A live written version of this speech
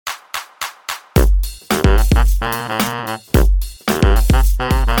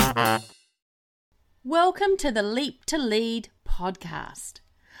Welcome to the Leap to Lead podcast.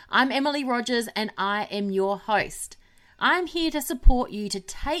 I'm Emily Rogers and I am your host. I'm here to support you to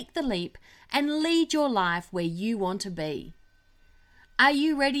take the leap and lead your life where you want to be. Are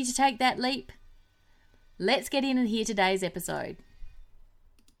you ready to take that leap? Let's get in and hear today's episode.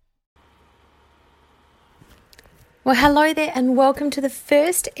 Well, hello there and welcome to the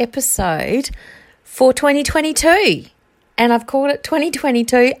first episode for 2022. And I've called it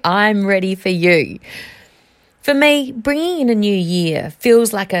 2022, I'm ready for you. For me, bringing in a new year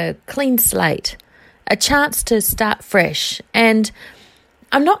feels like a clean slate, a chance to start fresh. And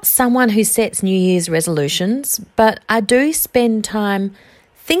I'm not someone who sets New Year's resolutions, but I do spend time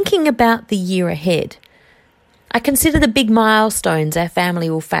thinking about the year ahead. I consider the big milestones our family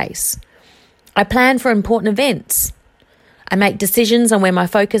will face. I plan for important events. I make decisions on where my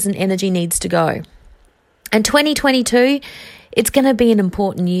focus and energy needs to go. And 2022, it's going to be an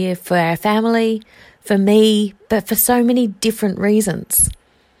important year for our family, for me, but for so many different reasons.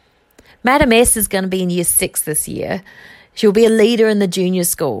 Madam S is going to be in year 6 this year. She'll be a leader in the junior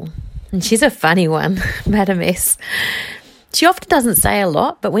school. And she's a funny one, Madam S. She often doesn't say a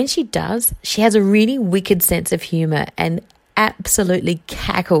lot, but when she does, she has a really wicked sense of humour and absolutely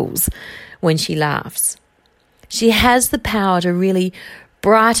cackles when she laughs. She has the power to really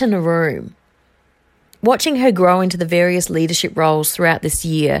brighten a room. Watching her grow into the various leadership roles throughout this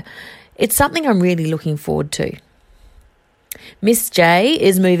year, it's something I'm really looking forward to. Miss J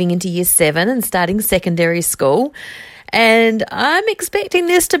is moving into year 7 and starting secondary school, and I'm expecting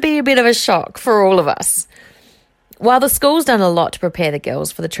this to be a bit of a shock for all of us. While the school's done a lot to prepare the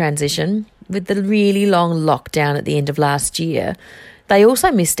girls for the transition, with the really long lockdown at the end of last year, they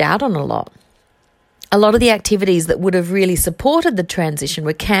also missed out on a lot. A lot of the activities that would have really supported the transition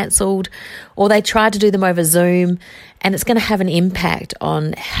were cancelled, or they tried to do them over Zoom, and it's going to have an impact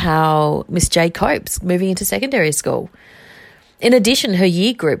on how Miss J copes moving into secondary school. In addition, her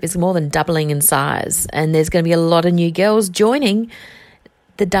year group is more than doubling in size, and there's going to be a lot of new girls joining.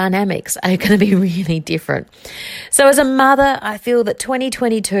 The dynamics are going to be really different. So as a mother, I feel that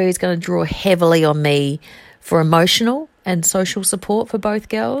 2022 is going to draw heavily on me for emotional and social support for both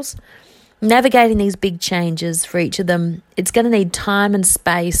girls. Navigating these big changes for each of them, it's going to need time and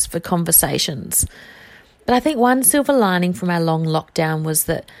space for conversations. But I think one silver lining from our long lockdown was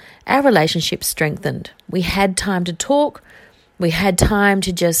that our relationship strengthened. We had time to talk. We had time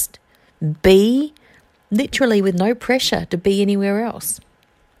to just be, literally with no pressure to be anywhere else.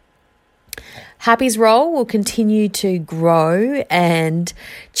 Happy's role will continue to grow and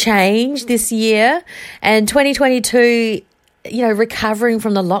change this year. And 2022, recovering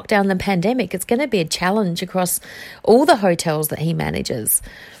from the lockdown and the pandemic, it's going to be a challenge across all the hotels that he manages.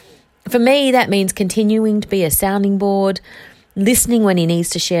 For me, that means continuing to be a sounding board, listening when he needs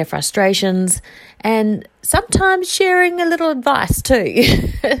to share frustrations, and sometimes sharing a little advice too.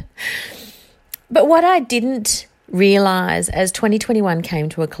 But what I didn't realise as 2021 came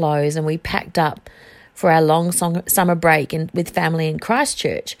to a close and we packed up for our long summer break with family in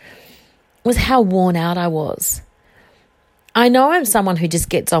Christchurch was how worn out I was. I know I'm someone who just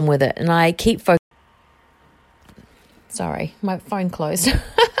gets on with it, and I keep Sorry, my phone closed.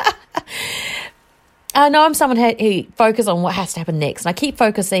 I know I'm someone who focuses on what has to happen next, and I keep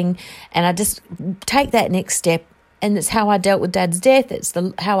focusing, and I just take that next step. And it's how I dealt with Dad's death. It's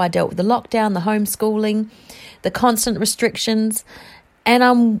how I dealt with the lockdown, the homeschooling, the constant restrictions, and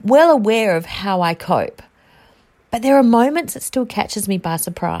I'm well aware of how I cope. But there are moments that still catches me by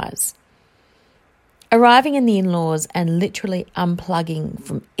surprise. Arriving in the in-laws and literally unplugging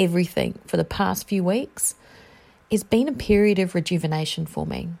from everything for the past few weeks has been a period of rejuvenation for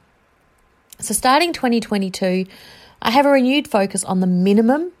me. So starting 2022, I have a renewed focus on the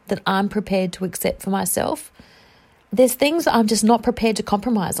minimum that I'm prepared to accept for myself. There's things that I'm just not prepared to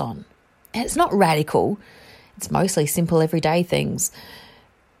compromise on. And it's not radical. It's mostly simple everyday things.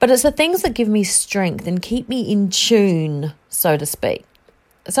 But it's the things that give me strength and keep me in tune, so to speak.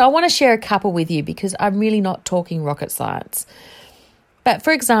 So I want to share a couple with you because I'm really not talking rocket science. But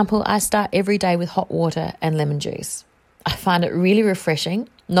for example, I start every day with hot water and lemon juice. I find it really refreshing,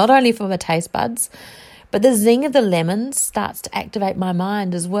 not only for my taste buds, but the zing of the lemons starts to activate my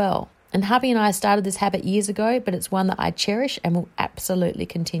mind as well. And hubby and I started this habit years ago, but it's one that I cherish and will absolutely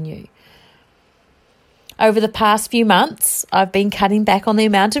continue. Over the past few months, I've been cutting back on the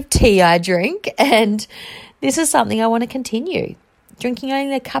amount of tea I drink, and this is something I want to continue. Drinking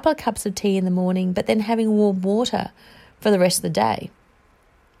only a couple of cups of tea in the morning, but then having warm water for the rest of the day.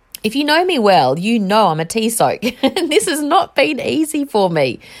 If you know me well, you know I'm a tea soak, and this has not been easy for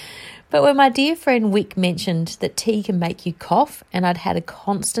me. But when my dear friend Wick mentioned that tea can make you cough, and I'd had a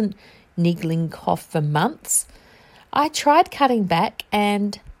constant niggling cough for months, I tried cutting back,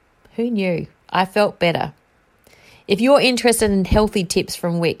 and who knew? I felt better. If you're interested in healthy tips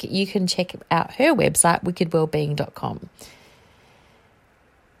from Wick, you can check out her website, wickedwellbeing.com.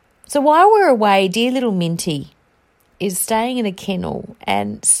 So while we're away, dear little Minty is staying in a kennel,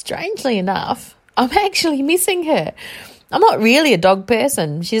 and strangely enough, I'm actually missing her. I'm not really a dog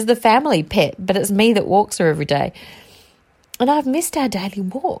person. She's the family pet, but it's me that walks her every day. And I've missed our daily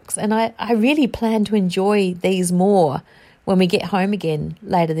walks, and I really plan to enjoy these more when we get home again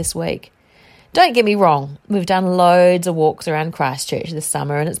later this week. Don't get me wrong, we've done loads of walks around Christchurch this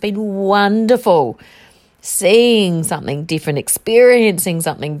summer, and it's been wonderful seeing something different, experiencing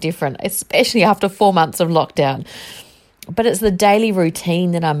something different, especially after 4 months of lockdown. But it's the daily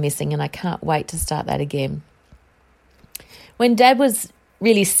routine that I'm missing, and I can't wait to start that again. When Dad was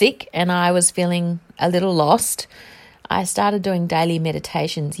really sick and I was feeling a little lost, I started doing daily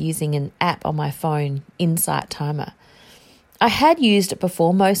meditations using an app on my phone, Insight Timer. I had used it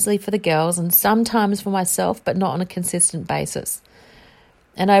before, mostly for the girls and sometimes for myself, but not on a consistent basis.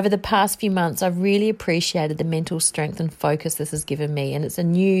 And over the past few months, I've really appreciated the mental strength and focus this has given me, and it's a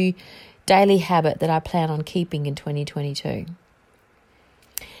new daily habit that I plan on keeping in 2022.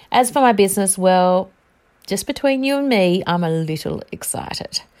 As for my business, well, just between you and me, I'm a little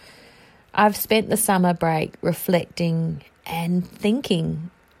excited. I've spent the summer break reflecting and thinking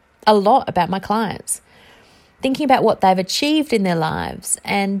a lot about my clients, thinking about what they've achieved in their lives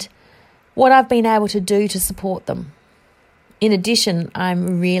and what I've been able to do to support them. In addition,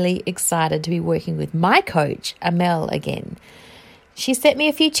 I'm really excited to be working with my coach, Amel, again. She set me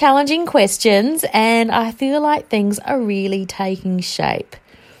a few challenging questions, and I feel like things are really taking shape.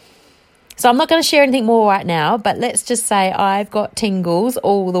 So I'm not going to share anything more right now, but let's just say I've got tingles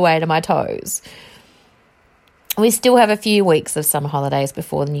all the way to my toes. We still have a few weeks of summer holidays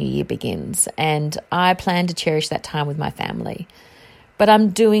before the new year begins, and I plan to cherish that time with my family. But I'm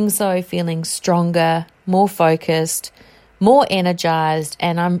doing so feeling stronger, more focused, more energized,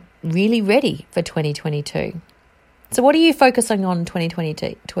 and I'm really ready for 2022. So what are you focusing on in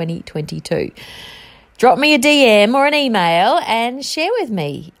 2022? Drop me a DM or an email and share with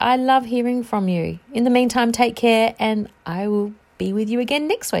me. I love hearing from you. In the meantime, take care, and I will be with you again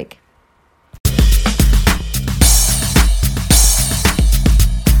next week.